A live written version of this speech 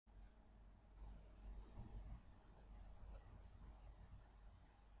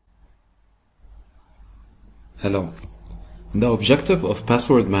Hello. The objective of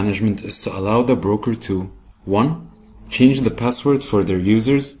password management is to allow the broker to 1. Change the password for their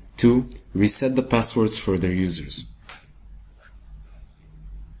users. 2. Reset the passwords for their users.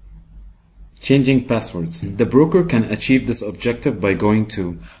 Changing passwords. The broker can achieve this objective by going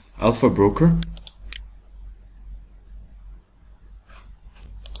to Alpha Broker,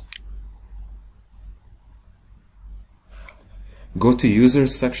 go to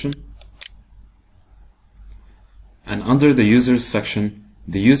Users section, and under the Users section,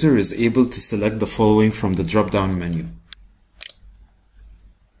 the user is able to select the following from the drop-down menu: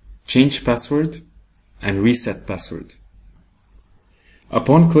 Change password and Reset password.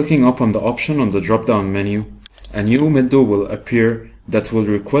 Upon clicking up on the option on the drop-down menu, a new window will appear that will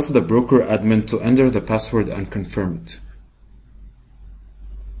request the broker admin to enter the password and confirm it.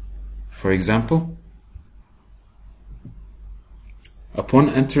 For example, upon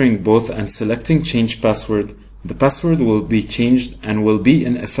entering both and selecting Change Password, the password will be changed and will be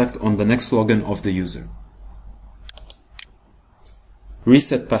in effect on the next login of the user.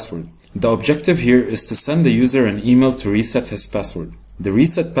 Reset password. The objective here is to send the user an email to reset his password. The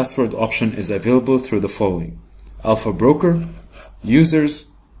Reset Password option is available through the following: Alpha Broker, Users,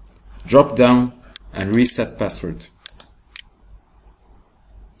 Drop-down, and Reset Password.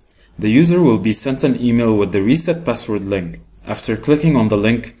 The user will be sent an email with the Reset Password link. After clicking on the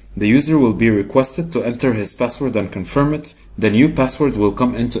link, the user will be requested to enter his password and confirm it. The new password will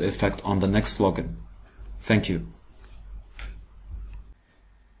come into effect on the next login. Thank you.